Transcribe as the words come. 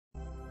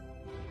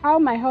how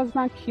my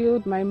husband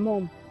killed my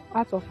mom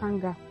out of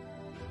anger.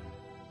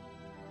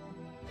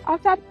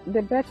 After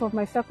the birth of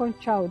my second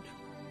child,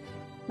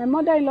 my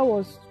mother-in-law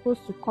was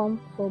supposed to come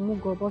for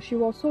Mugo, but she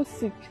was so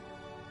sick.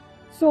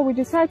 So we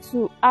decided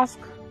to ask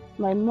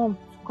my mom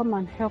to come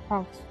and help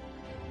out.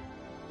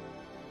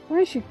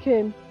 When she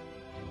came,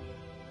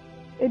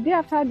 a day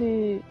after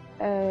the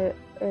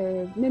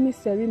naming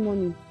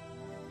ceremony,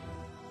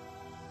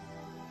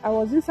 I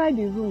was inside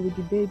the room with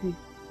the baby.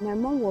 My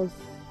mom was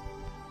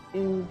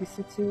in the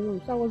sitting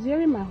room, so I was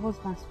hearing my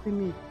husband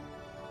screaming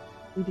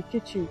in the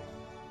kitchen,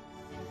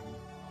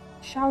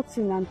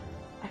 shouting, and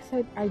I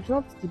said, I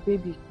dropped the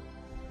baby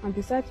and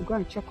decided to go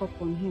and check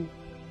up on him.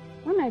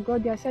 When I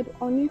got there, I said,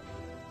 Honey,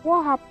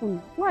 what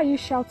happened? Why are you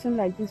shouting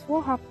like this?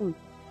 What happened?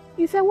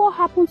 He said, what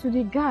happened to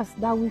the gas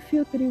that we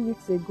filled 3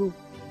 weeks ago?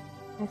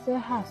 I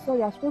said,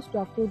 sorry, I was supposed to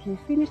have told you. It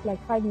finished like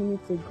 5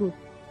 minutes ago.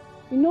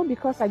 You know,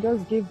 because I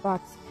just gave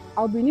birth,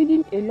 I'll be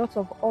needing a lot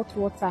of hot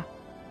water.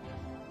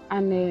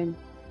 And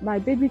my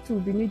baby too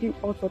will be needing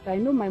hot water. I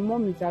know my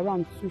mom is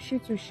around too. She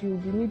will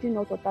be needing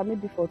hot water,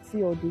 maybe for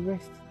tea or the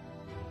rest.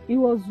 He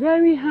was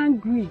very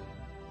angry.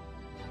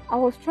 I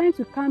was trying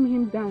to calm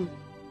him down.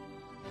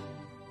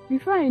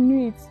 Before I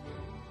knew it,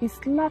 he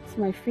slapped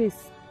my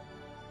face.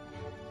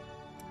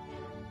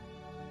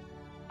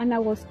 And I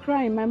was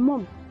crying. My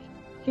mom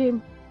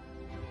came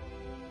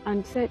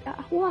and said,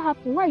 what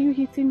happened? Why are you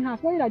hitting her?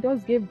 Why did I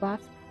just give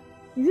birth?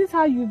 Is this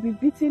how you've been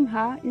beating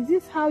her? Is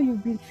this how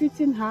you've been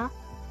treating her?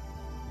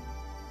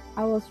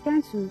 I was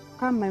trying to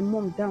calm my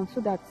mom down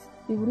so that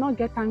he would not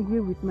get angry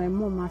with my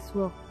mom as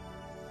well.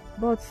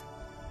 But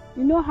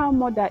you know how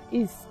mother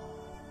is.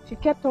 She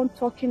kept on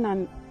talking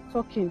and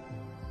talking.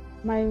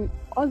 My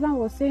husband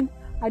was saying,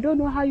 I don't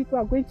know how you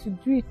are going to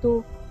do it,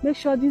 oh. Make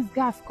sure this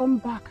gas come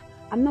back.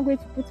 I'm not going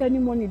to put any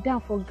money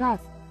down for gas.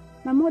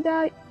 My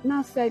mother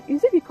now said,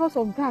 is it because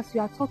of gas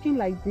you are talking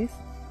like this?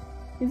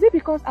 Is it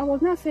because I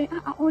was now saying,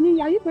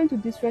 honey, are you going to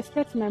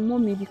disrespect my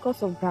mommy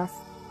because of gas?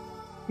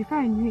 Before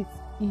I knew it,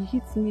 he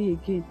hit me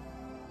again.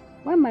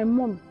 When my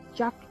mom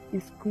jacked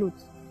his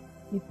clothes,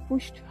 he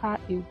pushed her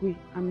away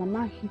and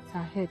Mama hit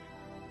her head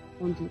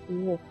on the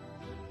wall.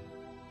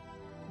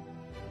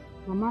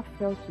 Mama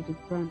fell to the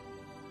ground.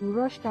 We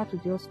rushed her to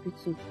the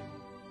hospital.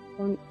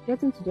 On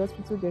getting to the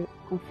hospital, they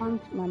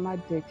confirmed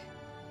Mama dead.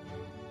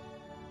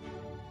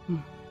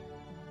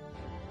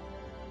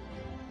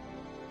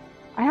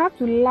 I have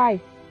to lie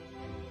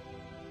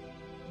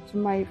to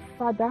my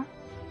father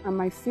and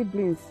my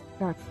siblings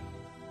that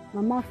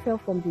Mama fell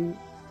from the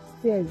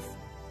stairs.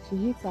 She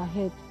hit her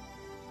head.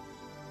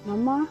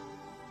 Mama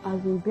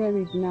has been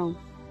buried now.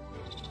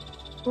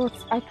 But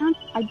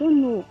I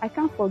don't know, I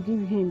can't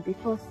forgive him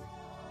because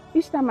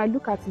each time I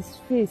look at his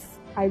face,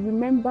 I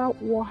remember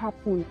what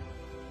happened.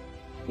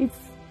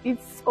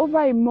 It's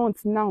over a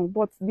month now,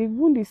 but the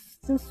wound is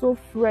still so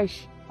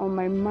fresh on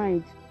my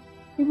mind.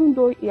 Even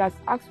though he has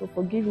asked for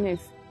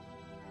forgiveness,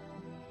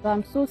 but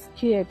I'm so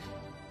scared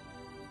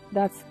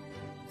that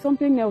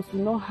something else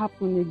will not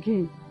happen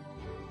again.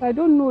 So I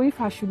don't know if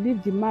I should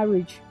leave the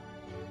marriage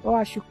or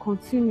I should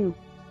continue.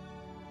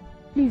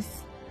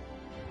 Please,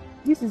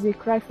 this is a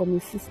cry from a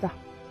sister.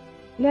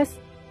 Let's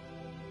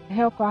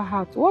help her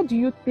out. What do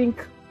you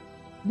think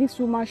this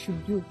woman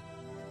should do?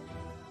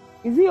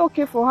 Is it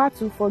okay for her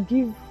to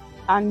forgive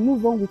and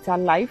move on with her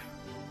life?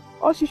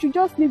 Or she should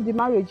just leave the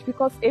marriage?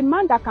 Because a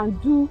man that can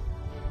do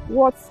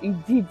what he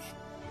did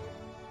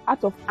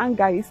out of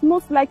anger is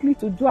most likely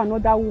to do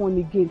another one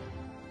again.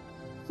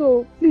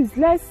 So please,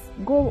 let's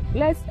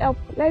help,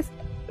 let's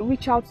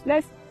reach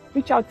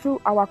out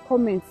through our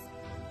comments.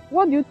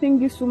 What do you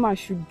think this woman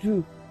should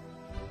do?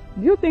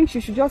 Do you think she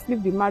should just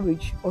leave the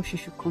marriage or she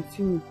should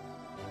continue?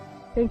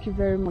 Thank you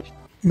very much.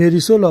 May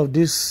the soul of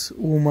this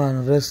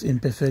woman rest in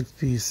perfect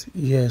peace.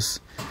 Yes.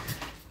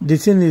 The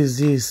thing is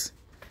this.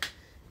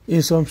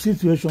 In some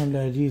situations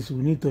like this,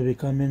 we need to be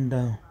calming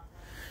down.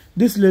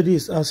 This lady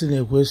is asking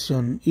a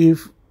question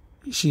if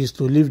she is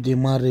to leave the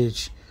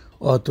marriage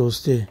or to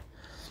stay.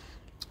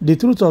 The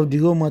truth of the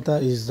whole matter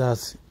is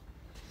that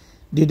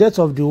the death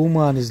of the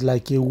woman is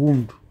like a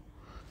wound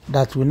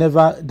that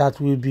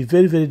will be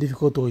very, very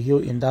difficult to heal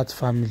in that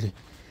family.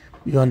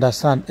 You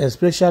understand?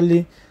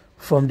 Especially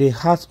from the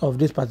heart of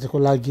this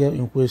particular girl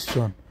in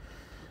question.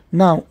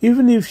 Now,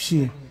 even if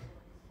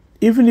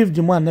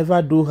the man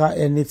never do her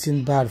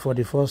anything bad for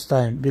the first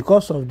time,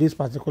 because of this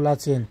particular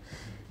thing,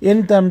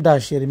 anytime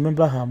that she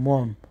remember her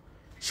mom,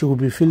 she will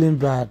be feeling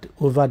bad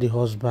over the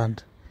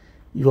husband.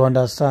 You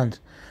understand?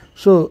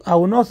 So I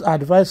will not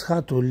advise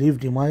her to leave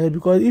the marriage,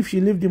 because if she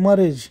leave the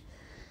marriage,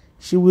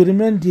 she will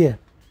remain there.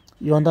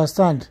 You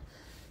understand?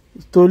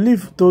 To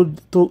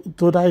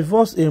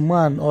divorce a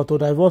man, or to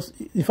divorce,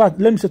 in fact,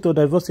 let me say to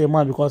divorce a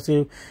man, because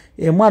a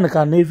man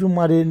can even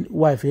marry a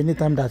wife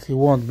anytime that he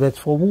wants, but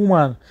for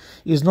woman,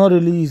 it's not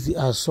really easy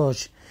as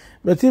such.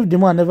 But if the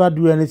man never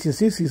do anything,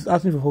 since he's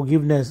asking for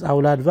forgiveness, I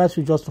will advise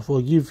you just to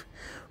forgive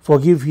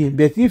him.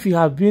 But if he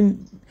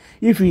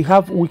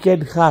have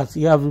wicked heart,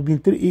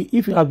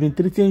 if he have been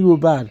treating you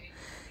bad,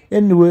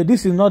 anyway,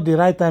 this is not the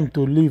right time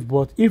to leave.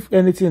 But if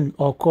anything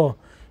occur,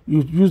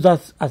 you use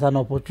that as an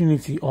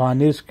opportunity or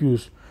an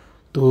excuse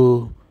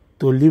to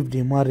leave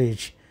the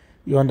marriage.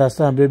 You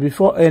understand? But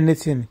before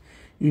anything,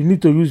 you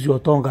need to use your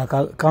tongue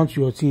and count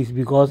your teeth,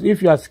 because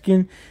if you are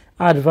seeking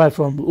advice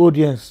from the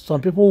audience,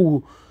 some people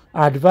will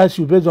advise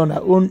you based on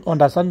their own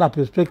understanding and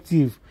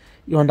perspective.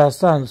 You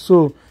understand?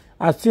 So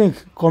I think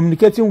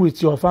communicating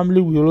with your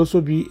family will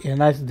also be a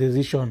nice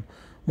decision.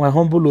 My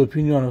humble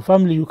opinion.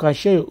 Family, you can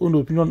share your own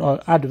opinion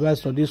or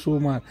advice on this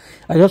woman.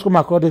 I just come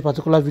across this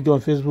particular video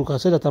on Facebook. I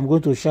said that I'm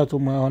going to share to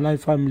my online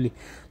family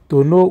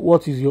to know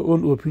what is your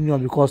own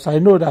opinion, because I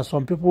know that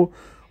some people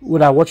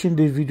who are watching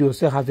this video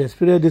say have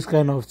experienced this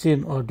kind of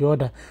thing or the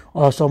other,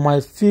 or some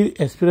might still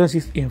experience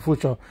it in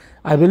future.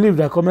 I believe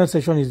the comment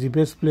section is the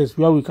best place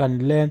where we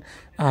can learn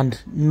and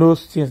know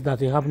things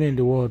that are happening in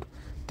the world.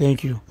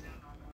 Thank you.